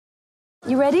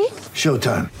You ready?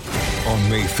 Showtime. On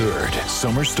May 3rd,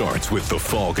 summer starts with The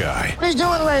Fall Guy. Let's do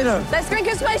it later. Let's drink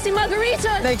a spicy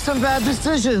margarita. Make some bad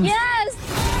decisions. Yes!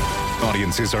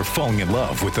 Audiences are falling in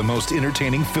love with the most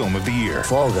entertaining film of the year.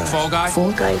 Fall Guy. Fall Guy?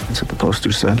 Fall Guy. That's what the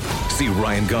poster said. See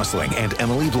Ryan Gosling and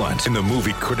Emily Blunt in the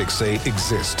movie critics say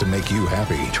exists to make you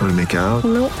happy. Trying to make it out?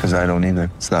 Nope. Because I don't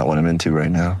either. It's not what I'm into right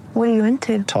now. What are you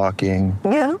into? Talking.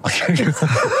 Yeah.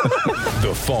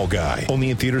 The Fall Guy.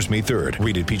 Only in theaters May 3rd.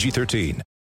 Rated PG-13.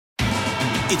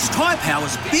 It's Tyre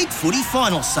Power's Big Footy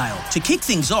Final Sale. To kick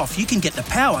things off, you can get the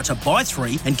power to buy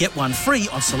 3 and get 1 free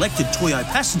on selected Toyo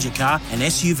passenger car and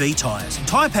SUV tyres.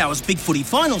 Tyre Power's Big Footy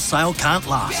Final Sale can't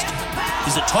last.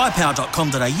 Visit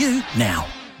tyrepower.com.au now.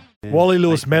 Wally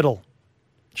Lewis Medal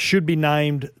should be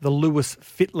named the Lewis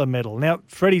Fittler Medal. Now,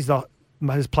 Freddie's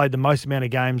has played the most amount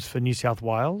of games for New South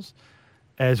Wales,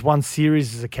 has won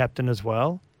series as a captain as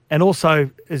well, and also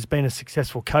has been a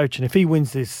successful coach. And if he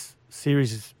wins this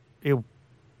series, they'll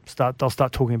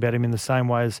start talking about him in the same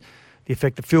way as the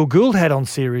effect that Phil Gould had on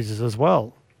series as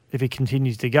well, if he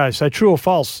continues to go. So true or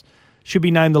false, should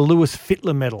be named the Lewis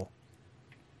Fittler Medal.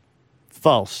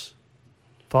 False.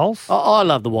 False? I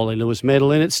love the Wally Lewis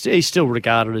medal, and he's still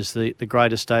regarded as the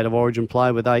greatest State of Origin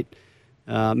player with 8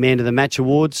 Man of the Match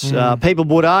awards. People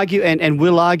would argue and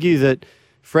will argue that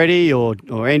Freddie or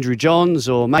Andrew Johns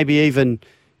or maybe even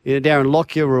Darren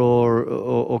Lockyer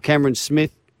or Cameron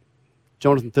Smith,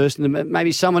 Jonathan Thurston,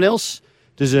 maybe someone else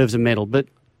deserves a medal. But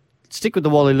stick with the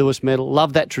Wally Lewis medal.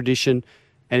 Love that tradition.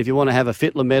 And if you want to have a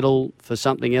Fittler medal for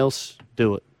something else,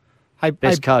 do it.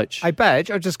 Best coach. Hey,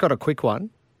 Badge, I just got a quick one.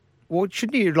 Well,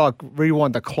 shouldn't you,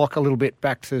 rewind the clock a little bit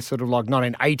back to sort of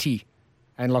 1980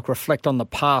 and, reflect on the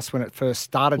past when it first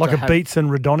started? Like a Beats and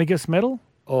Rodonicus medal?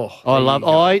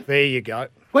 There you go.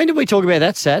 When did we talk about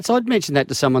that, Sats? I'd mentioned that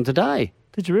to someone today.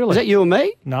 Did you really? Was that you and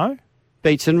me? No.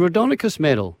 Beats and Rodonicus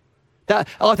medal.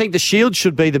 I think the shield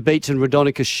should be the Beats and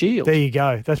Rodonicus shield. There you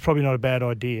go. That's probably not a bad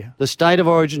idea. The State of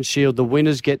Origin shield, the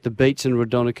winners get the Beats and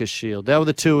Rodonicus shield. They were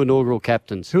the 2 inaugural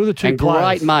captains. Who are the 2 and players?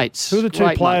 Great mates. Who are the 2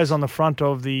 Great players mates. on the front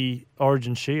of the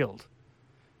Origin shield?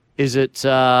 Is it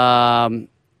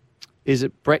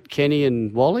Brett Kenny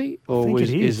and Wally? Or I think it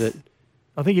is.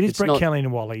 I think it is It's Brett not- Kelly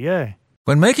and Wally, yeah.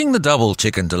 When making the double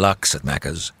chicken deluxe at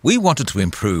Macca's, we wanted to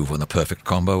improve on the perfect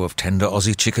combo of tender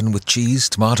Aussie chicken with cheese,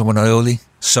 tomato and aioli.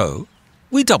 So,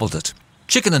 we doubled it.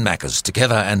 Chicken and Macca's,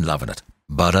 together and loving it.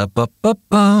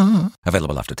 Ba-da-ba-ba-ba.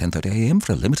 Available after 10:30 a.m.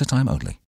 for a limited time only.